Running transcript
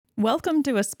Welcome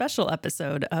to a special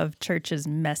episode of Church is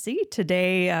Messy.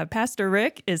 Today, Pastor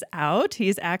Rick is out.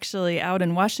 He's actually out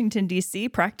in Washington, D.C.,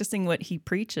 practicing what he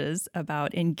preaches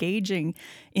about engaging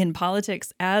in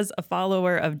politics as a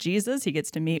follower of Jesus. He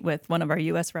gets to meet with one of our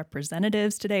U.S.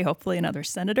 representatives today, hopefully another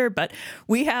senator. But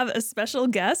we have a special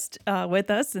guest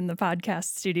with us in the podcast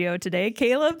studio today,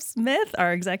 Caleb Smith,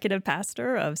 our executive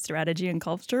pastor of strategy and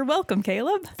culture. Welcome,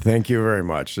 Caleb. Thank you very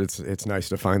much. It's nice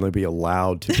to finally be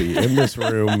allowed to be in this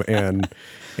room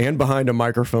and behind a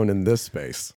microphone in this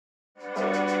space.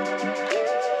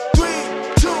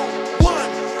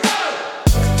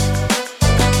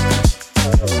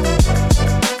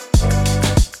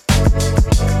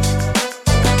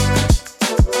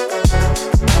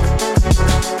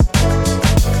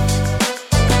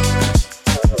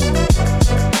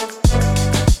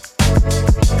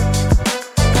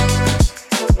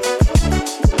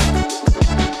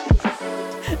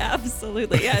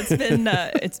 Absolutely.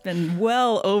 Yeah, it's been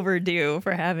well overdue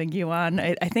for having you on.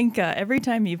 I think every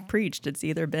time you've preached, it's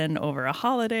either been over a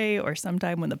holiday or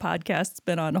sometime when the podcast's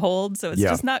been on hold. So it's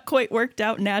just not quite worked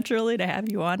out naturally to have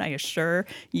you on. I assure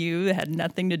you it had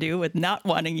nothing to do with not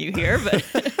wanting you here, but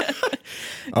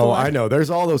Oh, I know. There's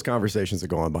all those conversations that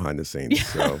go on behind the snes,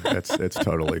 so it's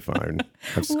totally fine.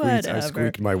 I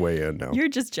squeaked my way in now. You're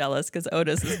just jealous because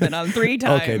Otis has been on 3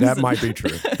 times. Okay, that might be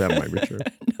true.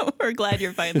 No, we're glad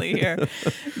you're finally here.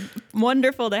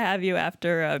 Wonderful to have you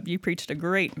after you preached a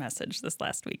great message this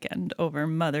last weekend over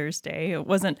Mother's Day. It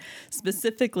wasn't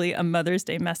specifically a Mother's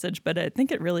Day message, but I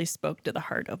think it really spoke to the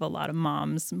heart of a lot of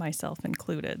moms, myself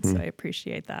included. So I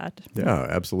appreciate that. Yeah,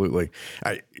 absolutely.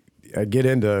 I get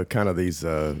into kind of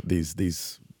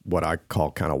these what I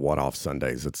call kind of one-off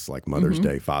Sundays. It's like Mother's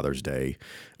Day, Father's Day,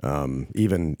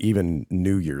 even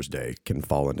New Year's Day can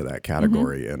fall into that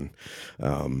category, and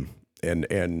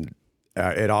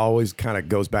it always kind of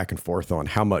goes back and forth on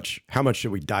how much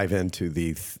should we dive into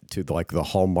the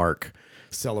hallmark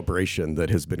celebration that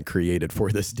has been created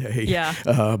for this day. Yeah.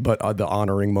 But the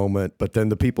honoring moment. But then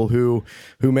the people who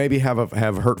maybe have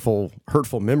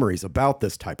hurtful memories about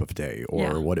this type of day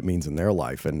or what it means in their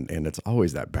life. And it's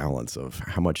always that balance of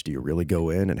how much do you really go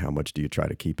in and how much do you try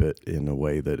to keep it in a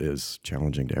way that is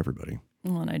challenging to everybody.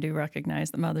 Well, and I do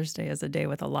recognize that Mother's Day is a day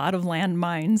with a lot of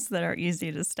landmines that are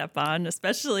easy to step on,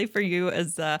 especially for you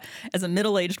as a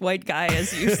middle-aged white guy,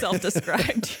 as you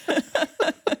self-described.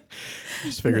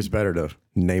 Just figure it's better to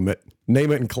name it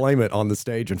and claim it on the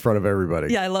stage in front of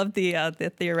everybody. Yeah, I love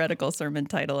the theoretical sermon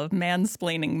title of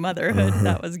Mansplaining Motherhood.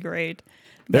 That was great.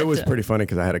 That was pretty funny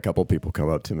because I had a couple people come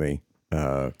up to me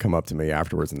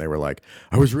afterwards, and they were like,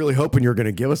 I was really hoping you were going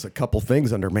to give us a couple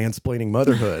things under mansplaining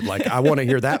motherhood. Like, I want to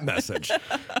hear that message.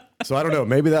 So I don't know.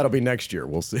 Maybe that'll be next year.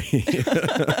 We'll see.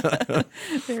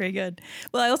 Very good.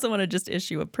 Well, I also want to just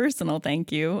issue a personal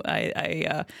thank you.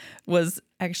 I was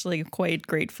actually quite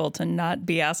grateful to not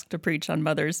be asked to preach on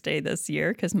Mother's Day this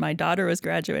year because my daughter was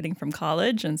graduating from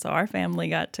college, and so our family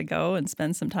got to go and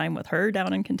spend some time with her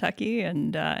down in Kentucky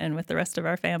and with the rest of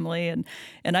our family. And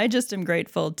I just am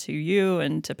grateful to you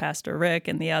and to Pastor Rick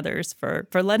and the others for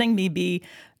letting me be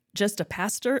just a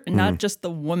pastor and not just the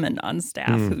woman on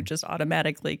staff who just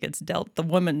automatically gets dealt the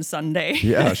woman Sunday.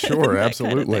 Yeah, sure.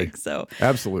 Absolutely. Kind of so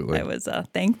absolutely. I was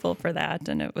thankful for that.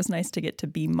 And it was nice to get to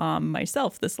be mom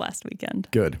myself this last weekend.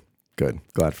 Good.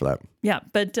 Glad for that. Yeah.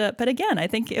 But again, I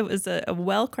think it was a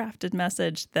well-crafted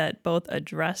message that both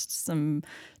addressed some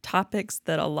topics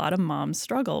that a lot of moms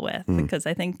struggle with, because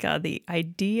I think the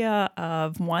idea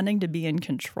of wanting to be in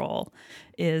control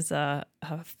is a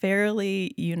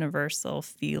fairly universal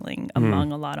feeling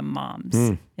among a lot of moms.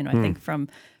 I think from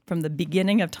the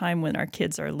beginning of time when our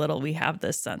kids are little, we have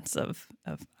this sense of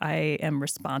I am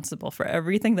responsible for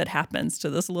everything that happens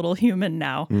to this little human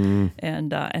now.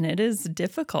 And it is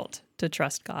difficult to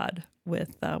trust God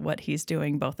with what he's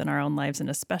doing both in our own lives and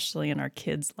especially in our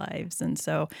kids' lives. And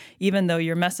so even though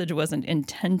your message wasn't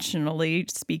intentionally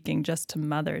speaking just to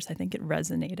mothers, I think it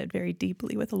resonated very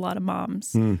deeply with a lot of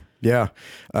moms. Yeah.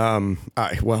 And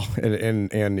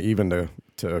even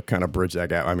to kind of bridge that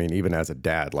gap, I mean, even as a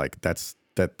dad, like that's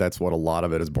what a lot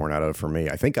of it is born out of for me.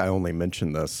 I think I only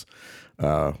mentioned this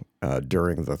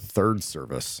during the third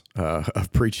service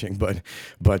of preaching, but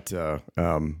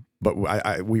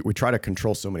we try to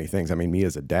control so many things. I mean, me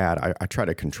as a dad, I try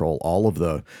to control all of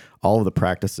the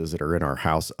practices that are in our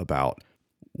house about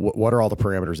what are all the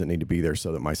parameters that need to be there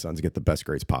so that my sons get the best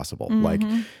grades possible. Like,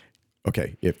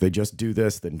 okay, if they just do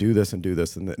this, then do this and do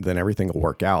this, and then everything will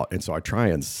work out. And so I try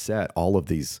and set all of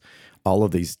these all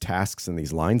of these tasks and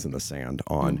these lines in the sand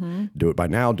on do it by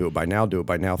now, do it by now, do it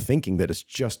by now, thinking that it's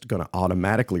just going to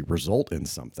automatically result in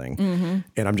something.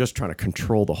 And I'm just trying to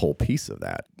control the whole piece of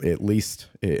that. At least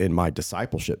in my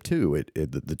discipleship too,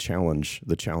 the challenge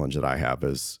that I have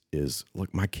is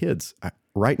look, my kids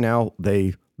right now,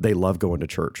 they love going to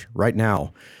church. Right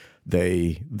now,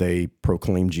 they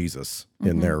proclaim Jesus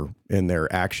in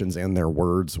their actions and their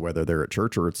words, whether they're at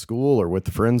church or at school or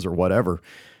with friends or whatever.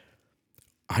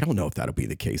 I don't know if that'll be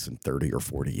the case in 30 or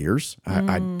 40 years.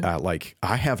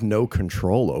 I have no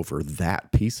control over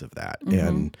that piece of that.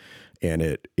 And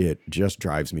it just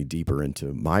drives me deeper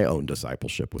into my own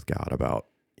discipleship with God about,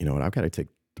 and I've got to take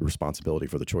the responsibility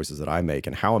for the choices that I make.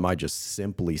 And how am I just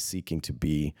simply seeking to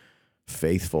be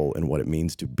faithful in what it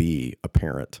means to be a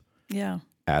parent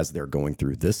as they're going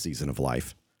through this season of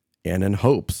life, and in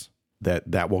hopes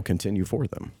that will continue for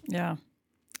them. Yeah.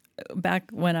 Back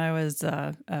when I was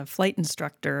a flight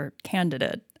instructor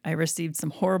candidate, I received some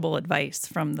horrible advice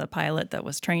from the pilot that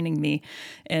was training me.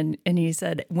 And he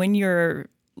said, when you're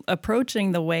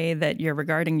approaching the way that you're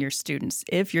regarding your students,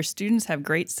 if your students have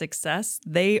great success,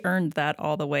 they earned that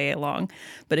all the way along.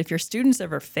 But if your students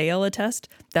ever fail a test,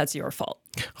 that's your fault.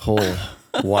 Oh,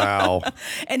 wow.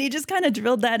 And he just kind of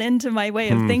drilled that into my way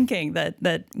of thinking,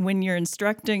 that when you're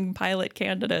instructing pilot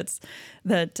candidates,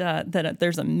 that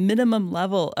there's a minimum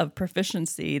level of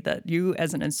proficiency that you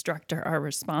as an instructor are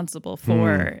responsible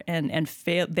for, and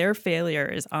their failure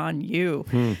is on you.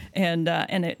 And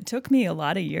it took me a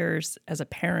lot of years as a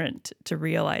parent to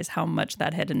realize how much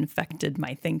that had infected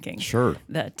my thinking. Sure.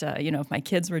 That, if my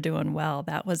kids were doing well,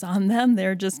 that was on them.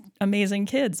 They're just amazing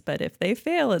kids. But if they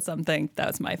fail at something,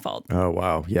 that's my fault. Oh,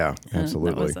 wow. Yeah,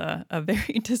 absolutely. That was a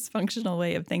very dysfunctional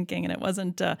way of thinking. And it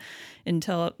wasn't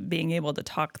until being able to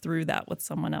talk through that with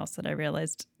someone else that I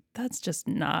realized that's just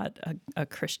not a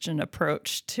Christian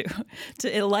approach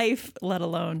to life, let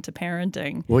alone to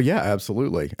parenting. Well, yeah,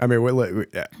 absolutely. I mean,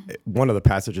 one of the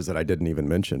passages that I didn't even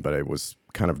mention, but it was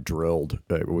kind of drilled,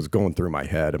 it was going through my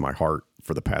head and my heart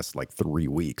for the past 3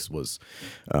 weeks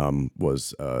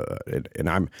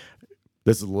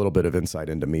this is a little bit of insight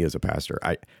into me as a pastor.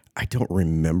 I don't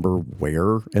remember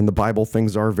where in the Bible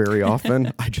things are very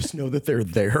often. I just know that they're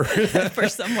there. For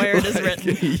somewhere it is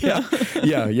written.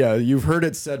 Yeah. You've heard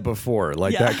it said before,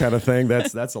 that kind of thing.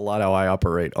 That's a lot how I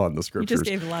operate on the scriptures. You just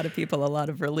gave a lot of people a lot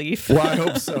of relief. Well, I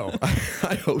hope so.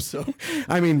 I hope so.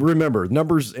 I mean, remember,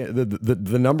 numbers.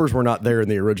 The numbers were not there in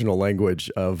the original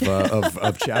language of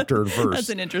chapter and verse. That's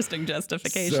an interesting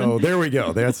justification. So there we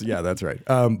go. That's right.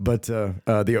 But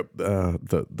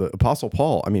the Apostle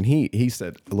Paul, I mean, he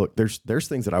said, look, there's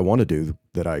things that I want to do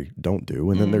that I don't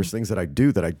do, and then there's things that I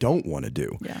do that I don't want to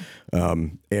do. Yeah.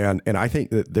 And I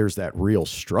think that there's that real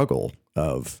struggle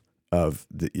of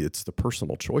it's the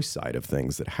personal choice side of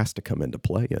things that has to come into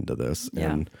play into this,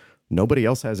 and nobody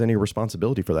else has any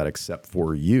responsibility for that except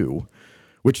for you,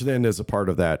 which then is a part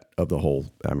of the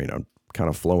whole. I mean, I'm kind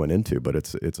of flowing into, but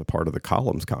it's a part of the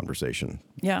columns conversation.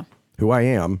 Yeah. Who I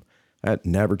am, that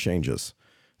never changes.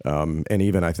 And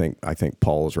even I think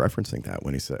Paul is referencing that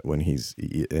when he's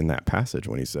in that passage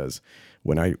when he says,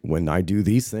 when I do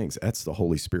these things, that's the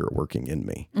Holy Spirit working in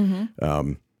me.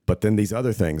 But then these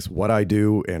other things, what I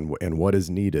do and what is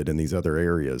needed in these other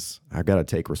areas, I've got to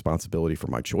take responsibility for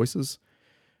my choices.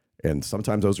 And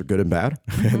sometimes those are good and bad.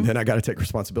 And then I got to take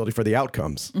responsibility for the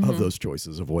outcomes of those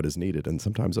choices of what is needed. And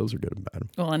sometimes those are good and bad.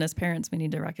 Well, and as parents, we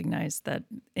need to recognize that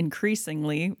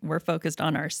increasingly we're focused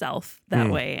on ourselves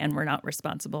that way, and we're not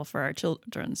responsible for our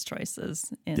children's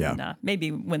choices. And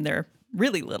maybe when they're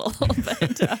really little,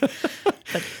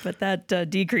 but that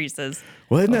decreases.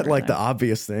 Well, isn't that the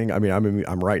obvious thing? I mean,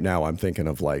 I'm right now, I'm thinking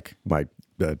of my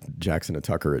Jackson and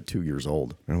Tucker at 2 years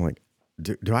old. And I'm like,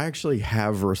 do I actually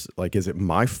have, is it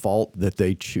my fault that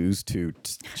they choose to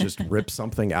just rip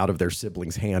something out of their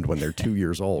sibling's hand when they're 2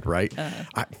 years old, right?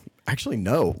 I actually,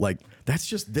 no, that's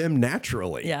just them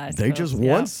naturally. Yeah, they just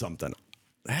want something.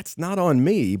 That's not on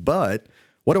me, but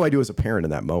what do I do as a parent in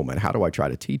that moment? How do I try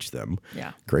to teach them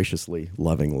graciously,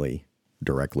 lovingly,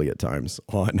 directly at times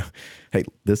on, hey,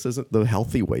 this isn't the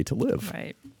healthy way to live.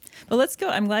 Right. Well, let's go.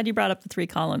 I'm glad you brought up the 3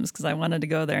 columns because I wanted to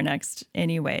go there next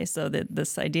anyway. So that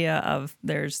this idea of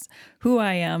there's who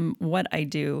I am, what I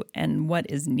do, and what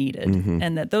is needed.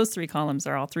 And that those 3 columns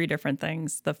are all 3 different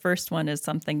things. The first one is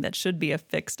something that should be a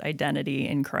fixed identity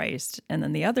in Christ. And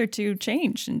then the other 2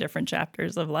 change in different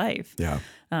chapters of life. Yeah.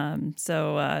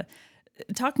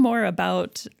 Talk more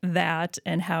about that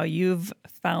and how you've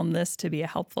found this to be a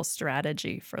helpful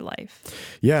strategy for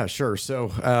life. Yeah, sure. So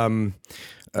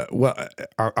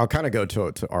I'll kind of go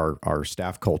to our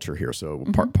staff culture here. So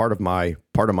part of my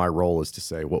role is to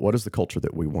say, what is the culture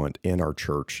that we want in our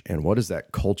church, and what is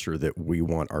that culture that we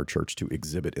want our church to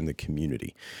exhibit in the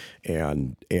community,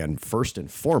 and first and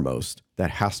foremost, that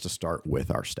has to start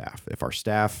with our staff. If our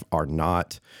staff are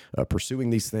not pursuing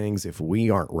these things, if we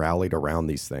aren't rallied around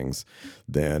these things,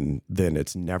 then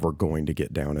it's never going to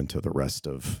get down into the rest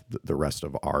of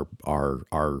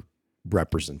our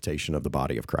representation of the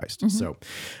body of Christ. So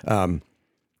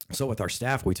with our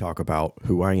staff, we talk about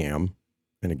who I am.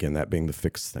 And again, that being the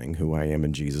fixed thing, who I am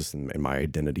in Jesus and my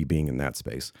identity being in that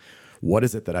space. What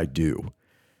is it that I do?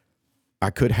 I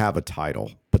could have a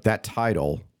title, but that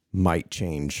title might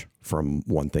change from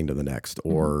one thing to the next,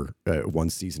 or one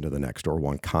season to the next, or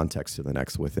one context to the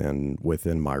next within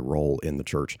my role in the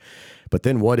church. But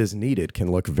then what is needed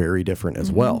can look very different as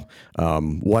well.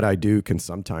 What I do can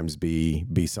sometimes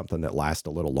be something that lasts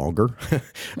a little longer.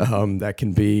 That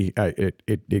can be,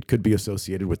 it could be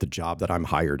associated with the job that I'm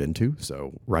hired into.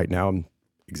 So right now I'm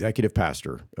executive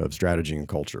pastor of strategy and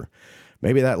culture.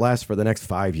 Maybe that lasts for the next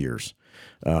 5 years.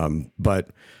 But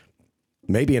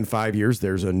maybe in 5 years,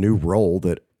 there's a new role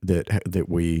that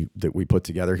we put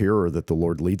together here, or that the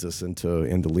Lord leads us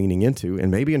into leaning into.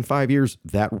 And maybe in 5 years,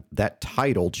 that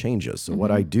title changes. So what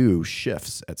I do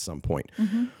shifts at some point.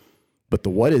 But the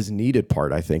what is needed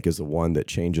part, I think, is the one that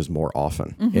changes more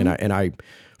often. And I,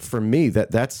 for me,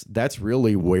 that's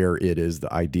really where it is,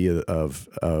 the idea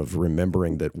of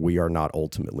remembering that we are not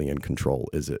ultimately in control.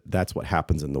 That's what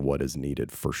happens in the what is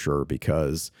needed for sure,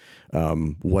 because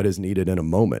what is needed in a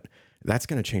moment, that's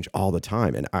going to change all the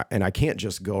time. And I can't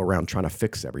just go around trying to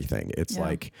fix everything. It's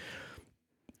like,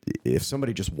 if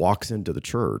somebody just walks into the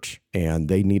church and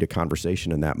they need a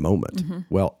conversation in that moment,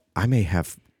 well, I may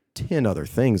have 10 other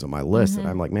things on my list that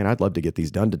I'm like, man, I'd love to get these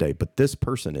done today, but this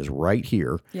person is right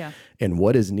here. Yeah. And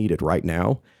what is needed right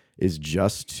now is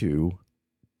just to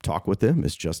talk with them,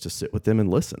 is just to sit with them and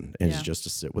listen, and is just to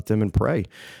sit with them and pray.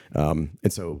 And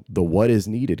so the what is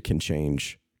needed can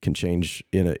change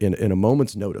in a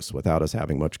moment's notice without us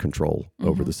having much control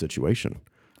over the situation.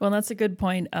 Well, that's a good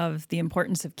point of the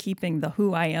importance of keeping the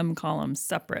who I am column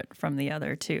separate from the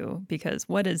other two, because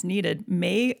what is needed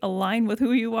may align with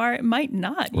who you are. It might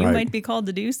not. You might be called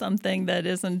to do something that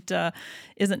isn't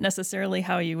necessarily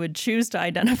how you would choose to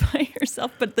identify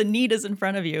yourself, but the need is in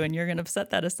front of you, and you're going to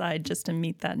set that aside just to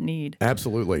meet that need.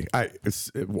 Absolutely. It's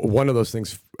one of those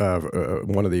things.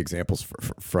 One of the examples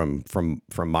from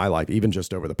my life, even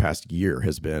just over the past year,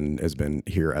 has been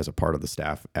here as a part of the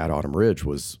staff at Autumn Ridge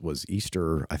was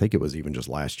Easter. I think it was even just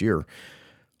last year.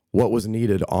 What was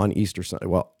needed on Easter Sunday?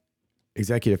 Well,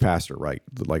 executive pastor, right?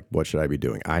 Like, what should I be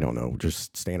doing? I don't know.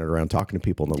 Just standing around talking to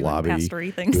people in the lobby,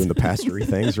 doing the pastory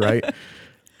things, right?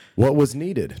 What was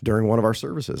needed during one of our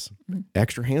services?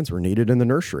 Extra hands were needed in the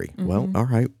nursery. Well, all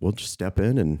right, we'll just step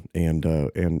in and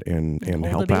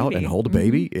help out and hold a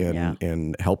baby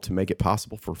and help to make it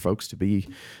possible for folks to be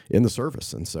in the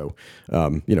service. And so,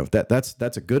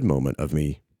 that's a good moment of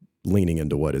me leaning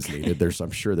into what is needed.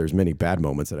 I'm sure there's many bad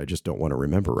moments that I just don't want to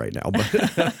remember right now. But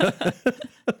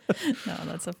no,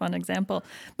 that's a fun example.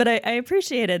 But I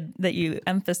appreciated that you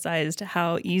emphasized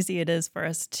how easy it is for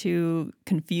us to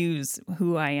confuse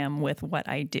who I am with what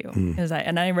I do.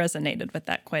 And I resonated with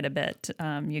that quite a bit.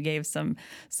 You gave some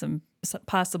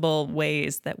possible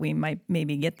ways that we might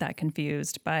maybe get that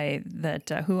confused by that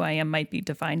who I am might be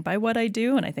defined by what I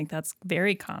do. And I think that's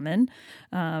very common.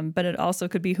 But it also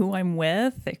could be who I'm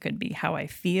with. It could be how I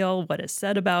feel, what is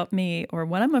said about me, or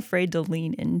what I'm afraid to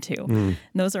lean into. And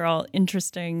those are all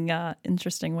interesting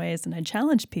ways. And I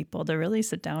challenge people to really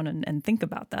sit down and think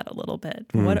about that a little bit.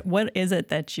 What is it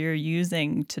that you're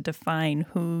using to define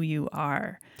who you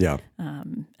are? Yeah.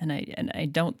 And I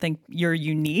don't think you're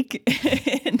unique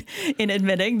in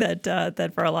admitting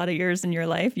that for a lot of years in your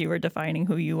life, you were defining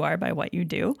who you are by what you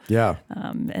do. Yeah.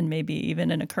 And maybe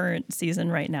even in a current season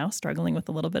right now, struggling with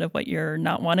a little bit of what you're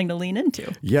not wanting to lean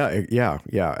into. Yeah,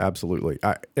 absolutely.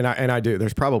 I do.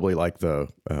 There's probably like the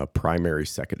primary,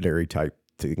 secondary type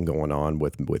thing going on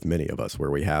with many of us,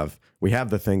 where we have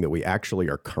the thing that we actually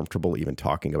are comfortable even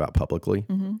talking about publicly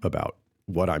about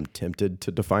what I'm tempted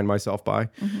to define myself by.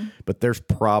 But there's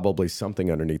probably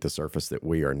something underneath the surface that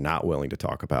we are not willing to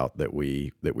talk about, that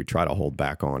we try to hold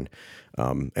back on.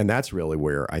 And that's really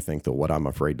where I think what I'm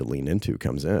afraid to lean into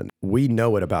comes in. We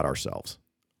know it about ourselves.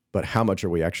 but how much are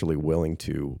we actually willing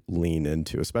to lean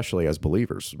into, especially as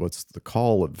believers?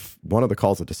 One of the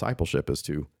calls of discipleship is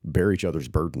to bear each other's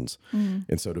burdens.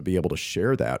 And so to be able to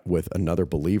share that with another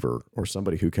believer or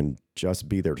somebody who can just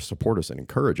be there to support us and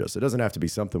encourage us. It doesn't have to be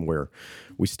something where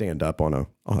we stand up on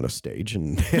a stage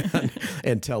and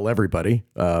and tell everybody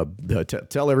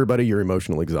you're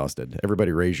emotionally exhausted.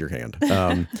 Everybody raise your hand.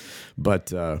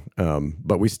 But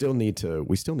we still need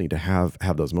to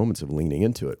have those moments of leaning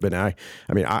into it. But I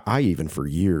even for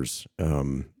years,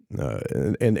 and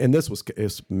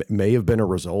this may have been a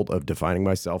result of defining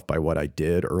myself by what I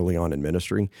did early on in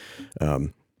ministry.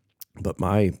 But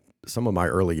some of my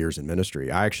early years in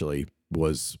ministry, I actually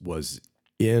was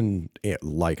in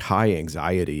like high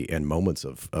anxiety and moments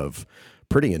of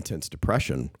pretty intense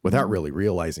depression without really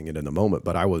realizing it in the moment.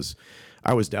 But I was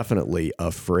definitely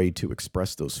afraid to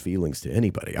express those feelings to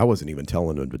anybody. I wasn't even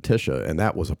telling them to Tisha, and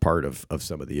that was a part of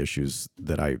some of the issues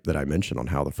that I mentioned on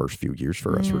how the first few years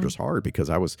for us were just hard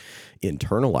because I was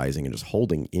internalizing and just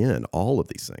holding in all of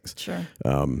these things. Sure.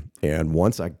 And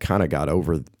once I kind of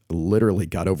literally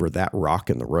got over that rock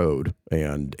in the road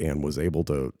and was able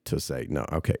to say, no,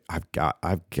 okay, I've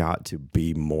got to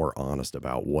be more honest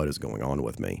about what is going on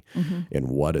with me and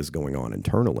what is going on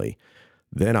internally.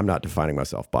 Then I'm not defining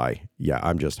myself by,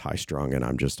 I'm just high strung and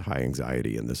I'm just high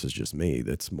anxiety and this is just me.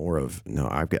 That's more of,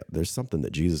 no, there's something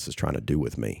that Jesus is trying to do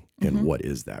with me. And what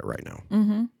is that right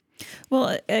now?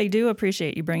 Well, I do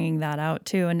appreciate you bringing that out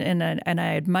too. And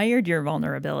I admired your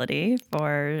vulnerability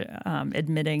for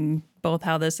admitting both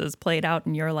how this has played out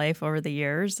in your life over the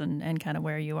years and kind of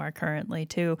where you are currently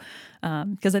too.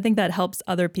 Because I think that helps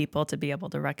other people to be able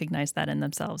to recognize that in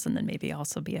themselves and then maybe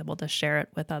also be able to share it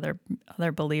with other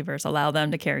believers, allow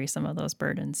them to carry some of those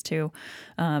burdens too.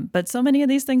 But so many of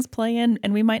these things play in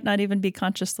and we might not even be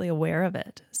consciously aware of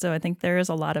it. So I think there is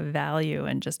a lot of value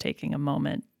in just taking a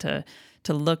moment to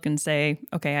look and say,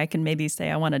 okay, I can maybe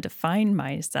say I want to define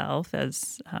myself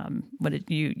as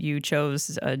you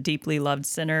chose a deeply loved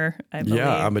sinner. I believe.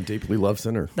 Yeah, I'm a deeply loved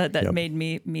sinner. That made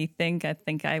me think. I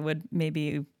think I would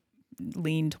maybe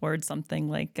lean towards something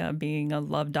like being a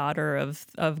loved daughter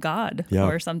of God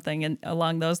or something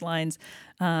along those lines.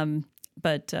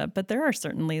 But there are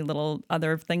certainly little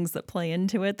other things that play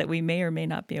into it that we may or may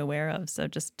not be aware of. So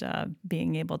just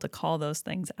being able to call those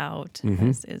things out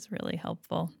is really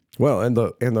helpful. Well, and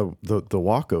the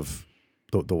walk of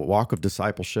the walk of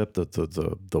discipleship,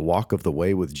 the walk of the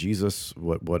way with Jesus,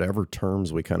 whatever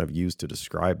terms we kind of use to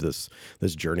describe this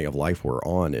journey of life we're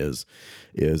on is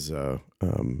a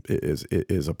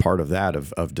part of that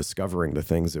of discovering the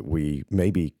things that we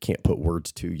maybe can't put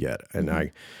words to yet.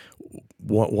 And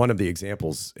one of the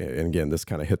examples, and again, this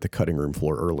kind of hit the cutting room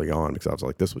floor early on because I was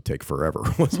like, this would take forever.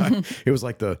 It was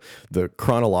like the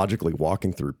chronologically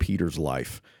walking through Peter's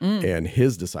life and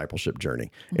his discipleship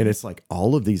journey. And it's like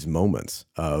all of these moments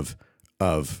of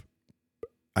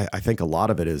I think a lot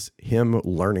of it is him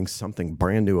learning something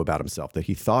brand new about himself that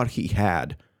he thought he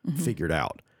had figured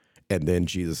out. And then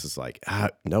Jesus is like,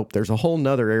 nope, there's a whole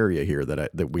nother area here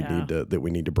that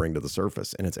we need to bring to the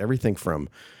surface. And it's everything from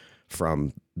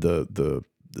the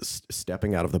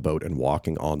stepping out of the boat and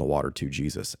walking on the water to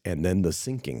Jesus, and then the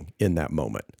sinking in that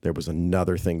moment. There was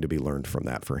another thing to be learned from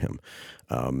that for him,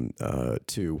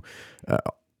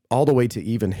 all the way to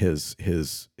even his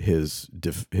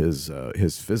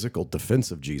physical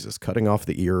defense of Jesus, cutting off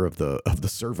the ear of the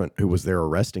servant who was there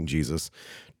arresting Jesus,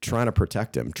 trying to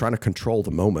protect him, trying to control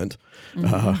the moment,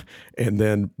 but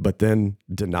then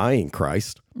denying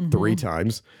Christ 3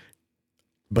 times.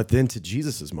 But then to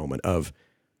Jesus's moment of,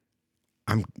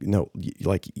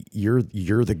 you're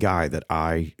the guy that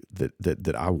I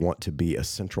want to be a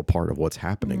central part of what's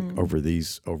happening over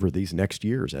these next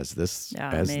years as this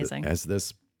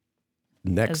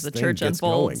next the thing church gets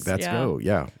unfolds. going. Let's go.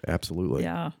 Yeah, absolutely.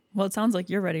 Yeah. Well, it sounds like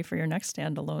you're ready for your next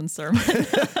standalone sermon.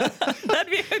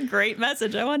 That'd be a great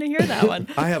message. I want to hear that one.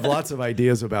 I have lots of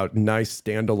ideas about nice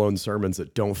standalone sermons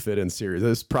that don't fit in series.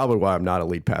 This is probably why I'm not a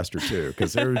lead pastor too,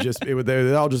 because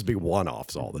they'd all just be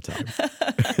one-offs all the time.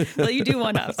 Well, you do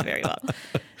one-offs very well.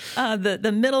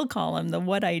 The middle column, the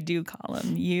what I do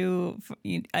column,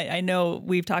 I know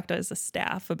we've talked as a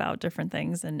staff about different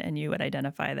things, and you would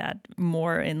identify that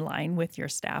more in line with your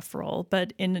staff role.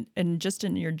 But in just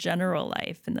in your general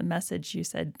life, in the message, you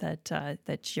said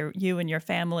that you and your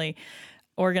family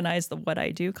organize the what I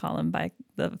do column by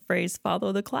the phrase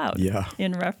 "follow the cloud,"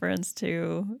 in reference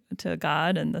to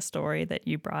God and the story that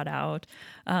you brought out.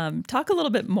 Talk a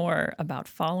little bit more about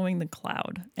following the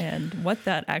cloud and what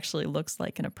that actually looks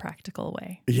like in a practical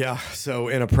way. Yeah. So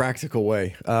in a practical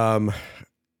way,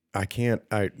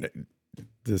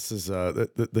 this is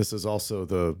also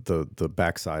the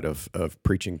backside of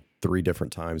preaching 3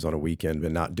 different times on a weekend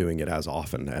and not doing it as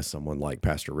often as someone like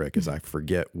Pastor Rick, is I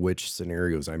forget which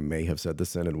scenarios I may have said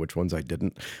this in and which ones I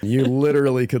didn't. You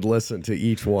literally could listen to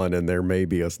each one, and there may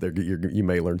be you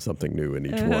may learn something new in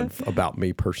each one about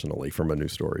me personally from a new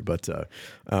story. But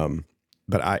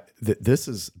this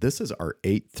is our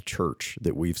 8th church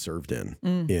that we've served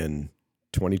in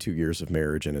 22 years of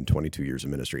marriage and in 22 years of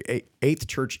ministry. 8th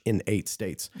church in 8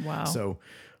 states. Wow. So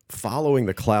following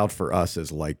the cloud for us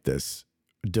is like this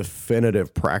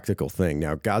definitive practical thing.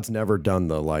 Now, God's never done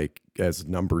the, like, as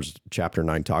Numbers chapter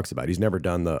 9 talks about, he's never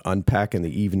done the unpack in the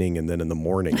evening and then in the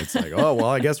morning it's like, oh, well,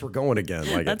 I guess we're going again.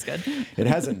 Like, that's good. It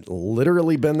hasn't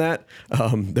literally been that.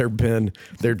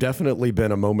 There definitely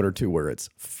been a moment or two where it's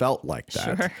felt like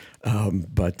that. Sure.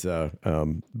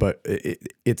 But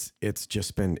it's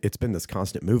just been this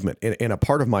constant movement. And a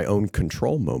part of my own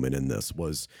control moment in this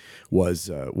was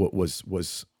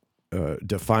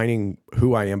defining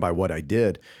who I am by what I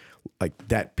did, like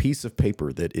that piece of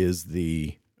paper that is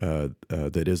the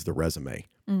resume.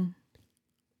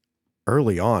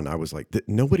 Early on, I was like,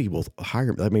 nobody will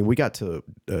hire me. I mean, we got to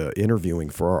interviewing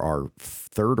for our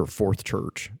 3rd or 4th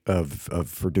church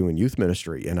for doing youth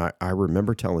ministry, and I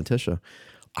remember telling Tisha,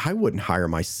 I wouldn't hire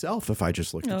myself if I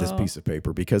just looked at this piece of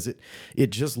paper, because it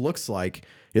just looks like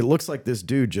this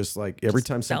dude, just like every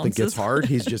time something gets hard,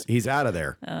 he's out of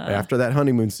there. After that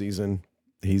honeymoon season,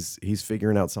 he's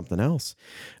figuring out something else.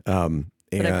 But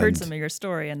I've heard some of your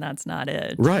story, and that's not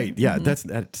it. Right? Yeah,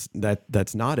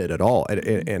 that's not it at all.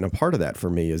 And a part of that for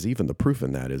me is even the proof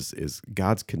in that is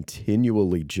God's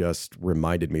continually just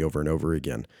reminded me over and over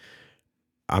again,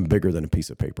 I'm bigger than a piece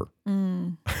of paper.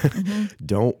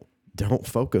 Don't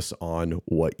focus on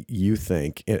what you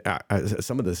think. And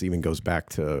some of this even goes back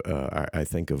to I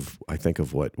think of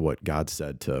what God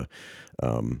said to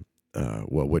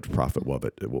which prophet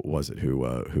was it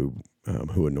who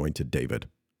anointed David,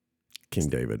 King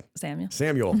David?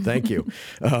 Samuel. Thank you.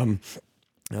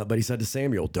 But he said to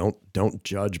Samuel, don't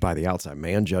judge by the outside.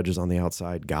 Man judges on the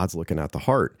outside. God's looking at the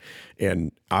heart.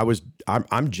 And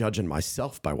I'm judging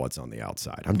myself by what's on the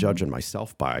outside. I'm judging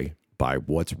myself by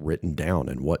what's written down,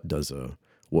 and what does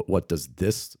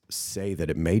this say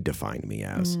that it may define me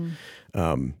as.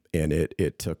 And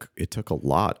it took a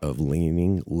lot of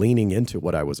leaning into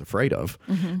what I was afraid of,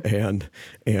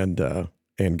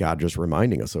 and God just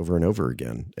reminding us over and over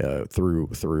again through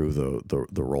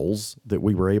the roles that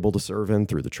we were able to serve in,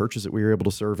 through the churches that we were able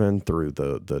to serve in, through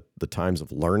the times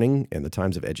of learning and the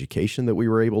times of education that we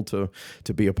were able to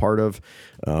be a part of,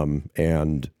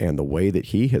 and the way that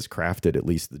He has crafted at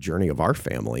least the journey of our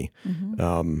family.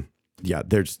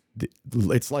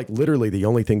 It's like literally the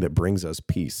only thing that brings us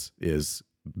peace is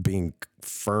being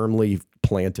firmly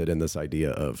planted in this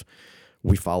idea of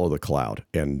we follow the cloud.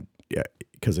 And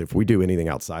because if we do anything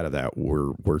outside of that,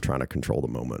 we're trying to control the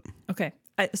moment. Okay.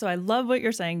 So I love what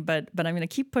you're saying, but I'm going to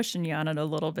keep pushing you on it a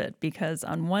little bit, because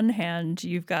on one hand,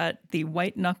 you've got the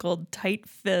white-knuckled, tight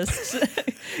fist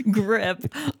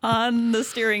grip on the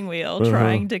steering wheel,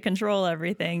 trying to control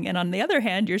everything. And on the other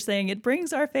hand, you're saying it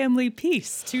brings our family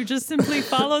peace to just simply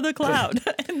follow the cloud.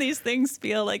 And these things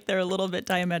feel like they're a little bit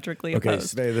diametrically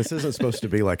opposed. Okay, Svea, this isn't supposed to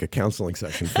be like a counseling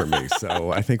session for me, so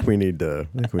I think we need to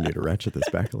ratchet this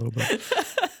back a little bit.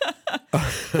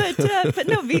 but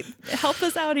no, help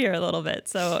us out here a little bit.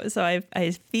 So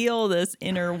I feel this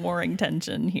inner warring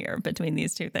tension here between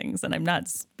these two things, and I'm not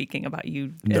speaking about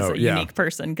you as a unique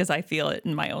person, because I feel it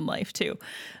in my own life too.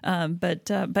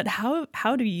 But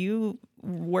how do you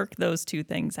work those two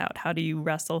things out? How do you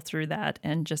wrestle through that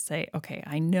and just say, okay,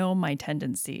 I know my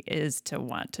tendency is to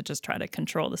want to just try to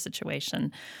control the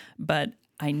situation, but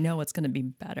I know it's going to be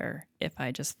better if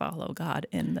I just follow God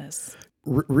in this.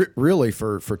 Really,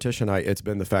 for Tish and I, it's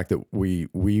been the fact that we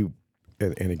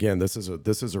and again, this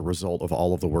is a result of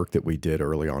all of the work that we did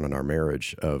early on in our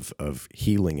marriage of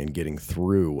healing and getting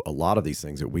through a lot of these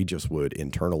things that we just would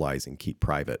internalize and keep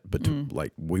private. But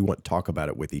like, we wouldn't talk about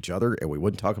it with each other, and we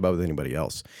wouldn't talk about it with anybody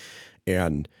else.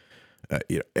 And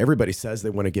everybody says they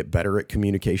want to get better at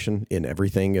communication in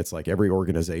everything. It's like every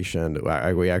organization.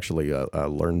 We actually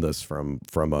learned this from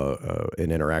an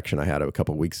interaction I had a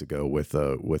couple of weeks ago with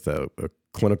a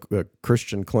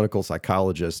Christian clinical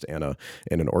psychologist and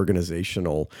an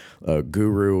organizational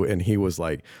guru, and he was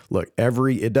like, "Look,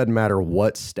 it doesn't matter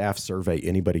what staff survey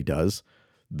anybody does,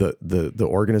 the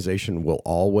organization will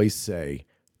always say,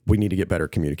 we need to get better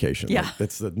communication. Yeah, like,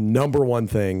 that's the number one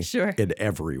thing in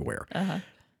everywhere."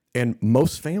 And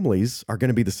most families are going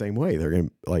to be the same way. They're going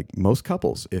to, like most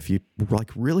couples, if you like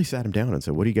really sat them down and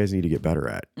said, what do you guys need to get better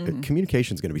at?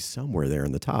 Communication is going to be somewhere there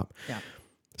in the top. Yeah.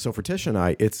 So for Tish and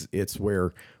I, it's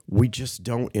where we just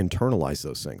don't internalize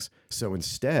those things. So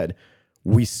instead,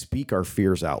 we speak our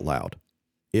fears out loud.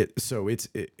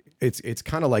 It's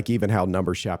kind of like even how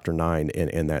Numbers chapter 9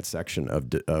 in that section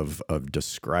of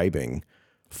describing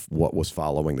what was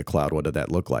following the cloud. What did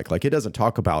that look like? Like, it doesn't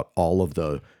talk about all of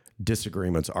the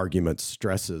disagreements, arguments,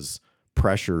 stresses,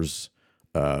 pressures,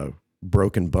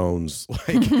 broken bones.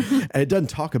 Like, it doesn't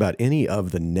talk about any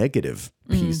of the negative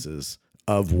pieces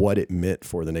of what it meant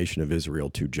for the nation of Israel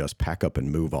to just pack up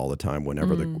and move all the time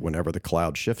whenever the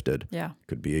cloud shifted. Yeah.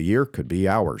 Could be a year, could be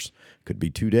hours, could be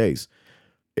 2 days.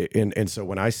 And so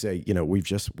when I say, we've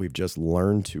just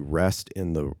learned to rest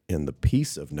in the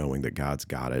peace of knowing that God's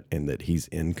got it and that He's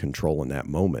in control in that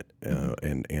moment,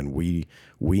 and we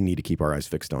need to keep our eyes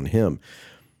fixed on Him.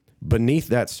 Beneath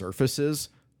that surface is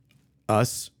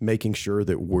us making sure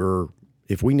that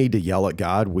if we need to yell at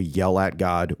God, we yell at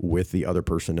God with the other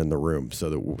person in the room, so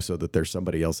that there's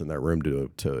somebody else in that room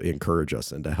to encourage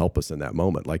us and to help us in that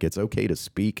moment. Like, it's okay to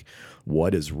speak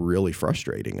what is really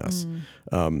frustrating us.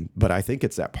 But I think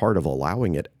it's that part of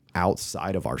allowing it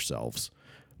outside of ourselves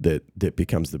that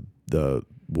becomes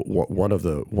one of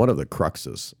the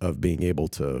cruxes of being able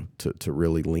to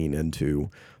really lean into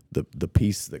the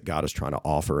peace that God is trying to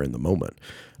offer in the moment.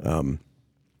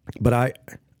 But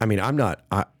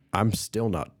I'm still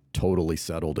not totally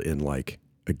settled in, like,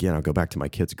 again, I'll go back to my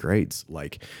kids' grades.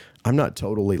 Like, I'm not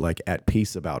totally like at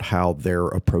peace about how they're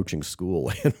approaching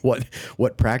school and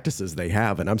what practices they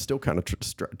have. And I'm still kind of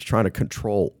trying to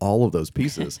control all of those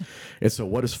pieces. And so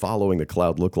what does following the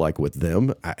cloud look like with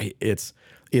them? It's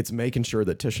making sure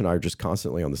that Tish and I are just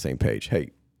constantly on the same page.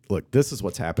 Hey, look, this is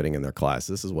what's happening in their class.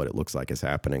 This is what it looks like is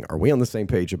happening. Are we on the same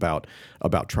page about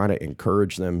trying to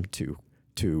encourage them to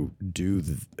do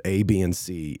A, B, and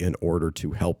C in order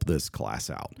to help this class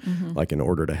out, like in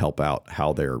order to help out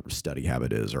how their study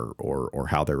habit is, or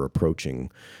how they're approaching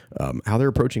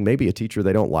maybe a teacher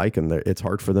they don't like, and it's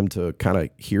hard for them to kind of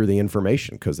hear the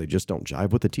information because they just don't jive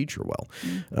with the teacher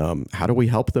well. How do we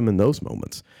help them in those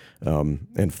moments?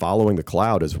 And following the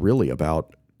cloud is really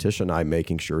about Tish and I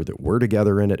making sure that we're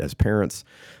together in it as parents,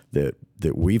 that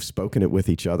we've spoken it with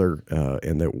each other,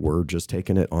 and that we're just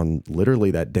taking it on literally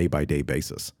that day-by-day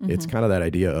basis. It's kind of that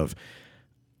idea of,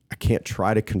 I can't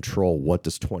try to control what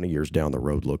does 20 years down the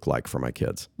road look like for my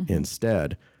kids.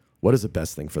 Instead, what is the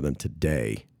best thing for them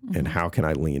today, and how can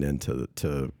I lean into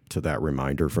that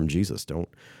reminder from Jesus? Don't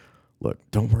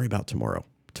worry about tomorrow.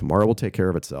 Tomorrow will take care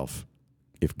of itself.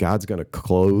 If God's going to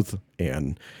clothe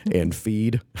and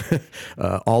feed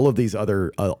all of these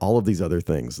other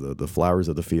things, the flowers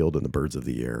of the field and the birds of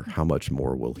the air, how much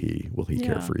more will He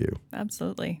care for you?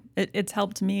 Absolutely. It's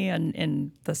helped me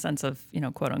in the sense of,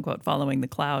 quote unquote, following the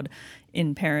cloud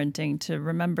in parenting, to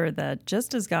remember that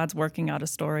just as God's working out a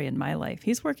story in my life,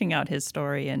 He's working out His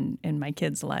story in my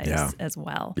kids' lives as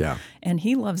well. Yeah. And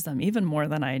He loves them even more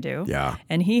than I do. Yeah.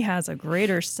 And He has a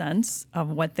greater sense of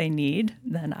what they need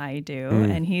than I do.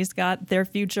 And He's got their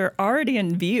future already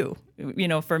in view.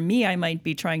 For me, I might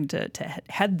be trying to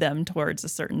head them towards a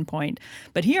certain point,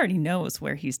 but He already knows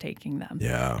where He's taking them.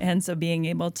 Yeah. And so being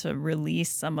able to release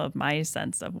some of my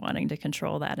sense of wanting to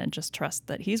control that and just trust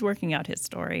that He's working out His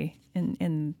story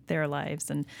in their lives.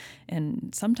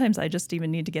 And sometimes I just even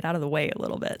need to get out of the way a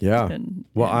little bit. Yeah. And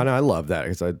I love that,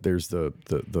 because there's the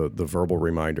verbal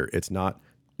reminder. It's not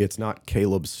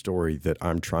Caleb's story that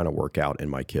I'm trying to work out in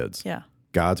my kids. Yeah.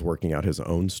 God's working out His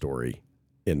own story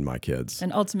in my kids.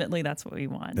 And ultimately, that's what we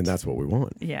want. And that's what we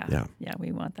want. Yeah,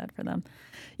 we want that for them.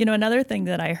 Another thing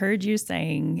that I heard you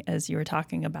saying as you were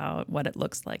talking about what it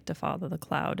looks like to follow the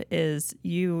cloud is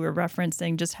you were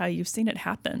referencing just how you've seen it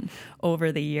happen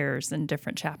over the years in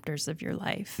different chapters of your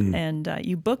life. And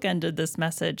you bookended this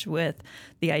message with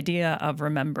the idea of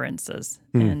remembrances,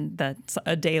 and that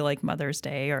a day like Mother's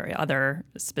Day or other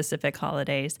specific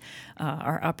holidays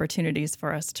are opportunities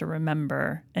for us to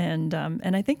remember. And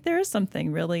I think there is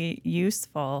something really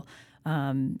useful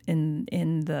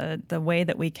in the way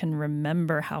that we can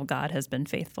remember how God has been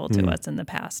faithful to us in the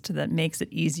past, that makes it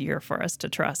easier for us to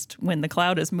trust when the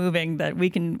cloud is moving, that we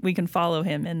can follow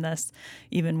Him in this,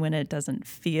 even when it doesn't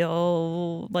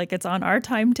feel like it's on our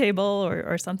timetable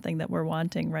or something that we're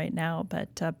wanting right now.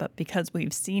 But because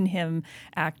we've seen Him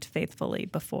act faithfully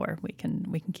before, we can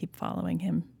keep following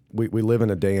Him. We live in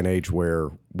a day and age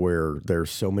where there's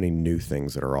so many new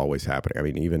things that are always happening. I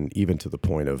mean, even to the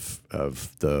point of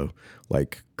the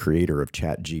like creator of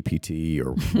Chat GPT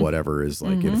or whatever is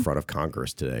like in front of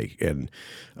Congress today, and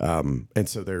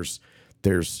so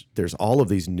there's all of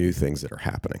these new things that are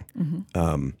happening.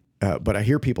 but I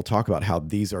hear people talk about how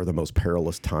these are the most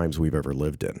perilous times we've ever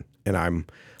lived in. And I'm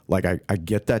like, I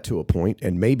get that to a point,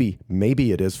 and maybe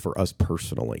it is for us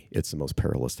personally. It's the most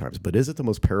perilous times, but is it the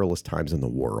most perilous times in the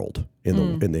world,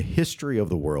 in the history of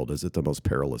the world? Is it the most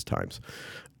perilous times?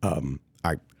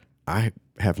 I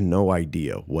have no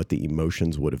idea what the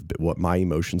emotions would have been, what my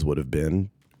emotions would have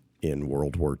been in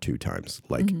World War II times.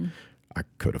 Like, I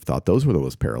could have thought those were the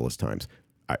most perilous times.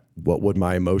 What would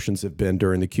my emotions have been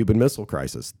during the Cuban Missile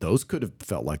Crisis? Those could have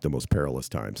felt like the most perilous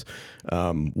times.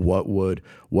 What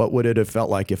would it have felt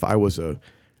like if I was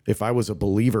a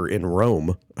believer in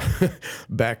Rome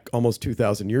back almost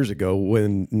 2,000 years ago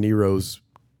when Nero's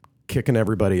kicking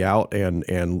everybody out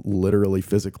and literally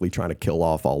physically trying to kill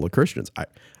off all the Christians?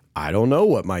 I don't know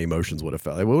what my emotions would have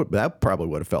felt like. That probably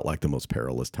would have felt like the most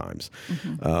perilous times.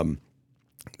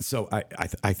 So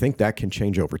I think that can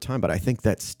change over time, but I think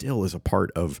that still is a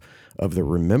part of the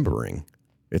remembering.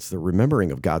 It's the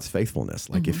remembering of God's faithfulness.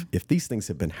 Like if these things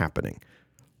have been happening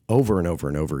over and over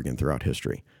and over again throughout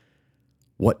history,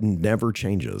 what never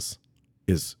changes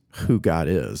is who God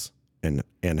is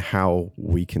and how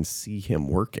we can see him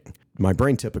working. My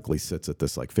brain typically sits at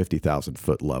this like 50,000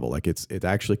 foot level. Like it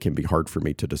actually can be hard for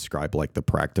me to describe like the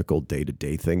practical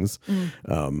day-to-day things.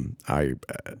 Or a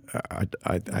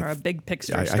big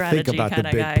picture strategy. I think about the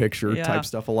big guy. picture type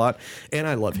stuff a lot. And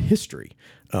I love history.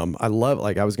 I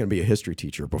was going to be a history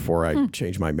teacher before I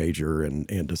changed my major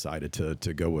and decided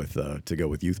to go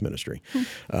with youth ministry.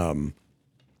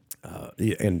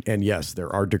 And yes,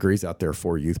 there are degrees out there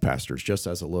for youth pastors. Just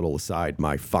as a little aside,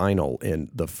 the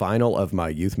final of my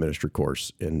youth ministry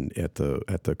course at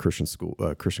the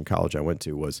Christian college I went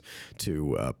to was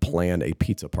to plan a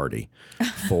pizza party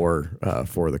for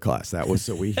the class. That was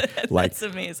That's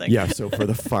amazing. Yeah. So for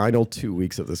the final 2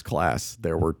 weeks of this class,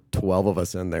 there were 12 of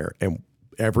us in there, and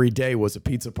every day was a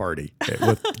pizza party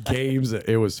with games.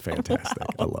 It was fantastic.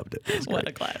 Wow. I loved it. What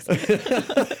a class.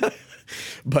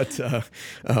 But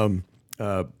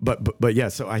yeah,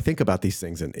 so I think about these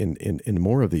things in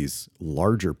more of these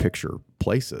larger picture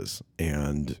places,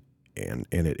 and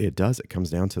it comes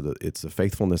down to it's the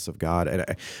faithfulness of God,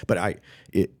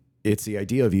 it's the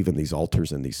idea of even these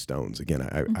altars and these stones. Again,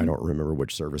 I don't remember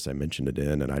which service I mentioned it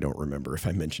in, and I don't remember if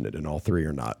I mentioned it in all three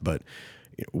or not, but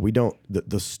we don't.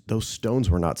 Those stones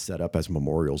were not set up as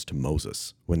memorials to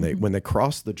Moses when they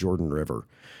crossed the Jordan River.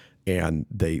 And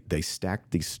they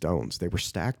stacked these stones. They were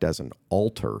stacked as an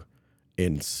altar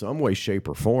in some way, shape,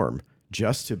 or form,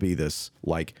 just to be this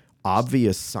like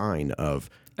obvious sign of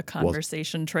a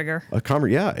conversation trigger.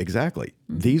 Yeah, exactly.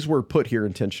 These were put here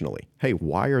intentionally. Hey,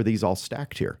 why are these all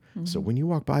stacked here? So when you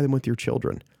walk by them with your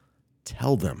children,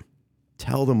 tell them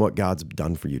what God's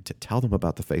done for you. To tell them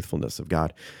about the faithfulness of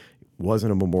God. It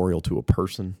wasn't a memorial to a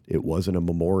person. It wasn't a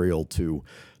memorial to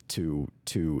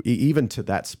even to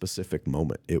that specific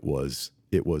moment. It was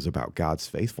about God's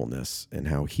faithfulness and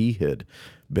how he had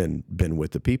been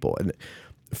with the people. And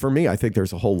for me, I think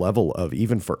there's a whole level of,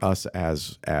 even for us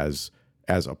as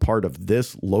a part of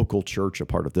this local church, a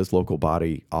part of this local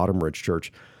body, Autumn Ridge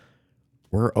Church,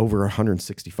 we're over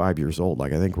 165 years old.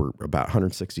 Like I think we're about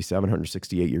 167,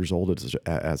 168 years old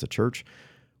as a church.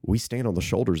 We stand on the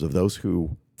shoulders of those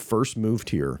who first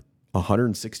moved here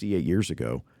 168 years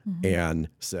ago and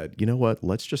said, you know what,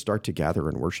 let's just start to gather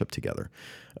and worship together.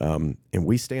 And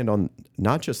we stand on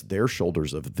not just their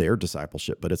shoulders of their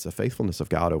discipleship, but it's the faithfulness of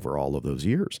God over all of those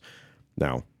years.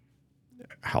 Now,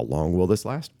 how long will this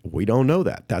last? We don't know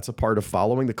that. That's a part of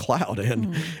following the cloud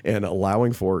and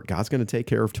allowing for God's going to take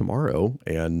care of tomorrow.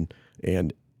 And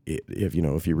if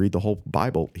you read the whole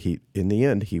Bible, in the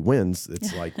end he wins.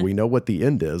 It's like we know what the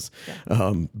end is,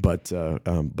 but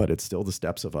it's still the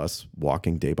steps of us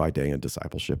walking day by day in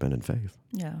discipleship and in faith.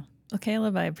 Yeah. Well,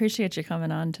 Caleb, I appreciate you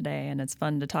coming on today, and it's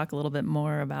fun to talk a little bit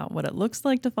more about what it looks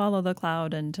like to follow the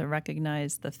cloud and to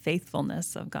recognize the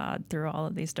faithfulness of God through all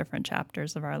of these different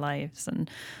chapters of our lives.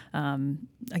 And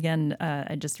again,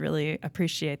 I just really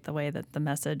appreciate the way that the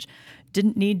message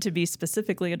didn't need to be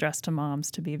specifically addressed to moms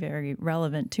to be very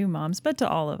relevant to moms, but to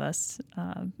all of us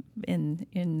in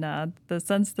the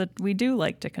sense that we do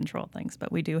like to control things,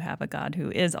 but we do have a God who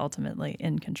is ultimately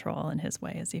in control, and his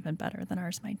way is even better than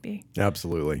ours might be.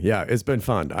 Absolutely. Yeah, it's been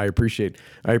fun. I appreciate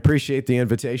the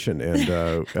invitation, and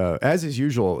as is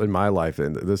usual in my life,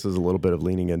 and this is a little bit of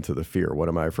leaning into the fear. What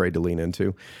am I afraid to lean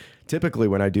into? Typically,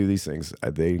 when I do these things,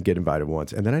 they get invited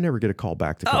once, and then I never get a call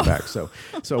back to come back. So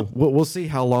we'll see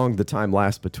how long the time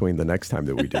lasts between the next time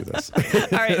that we do this.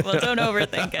 All right. Well, don't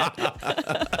overthink it.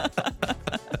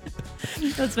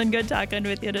 It's been good talking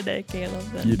with you today, Caleb,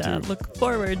 and look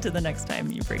forward to the next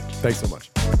time you preach. Thanks so much.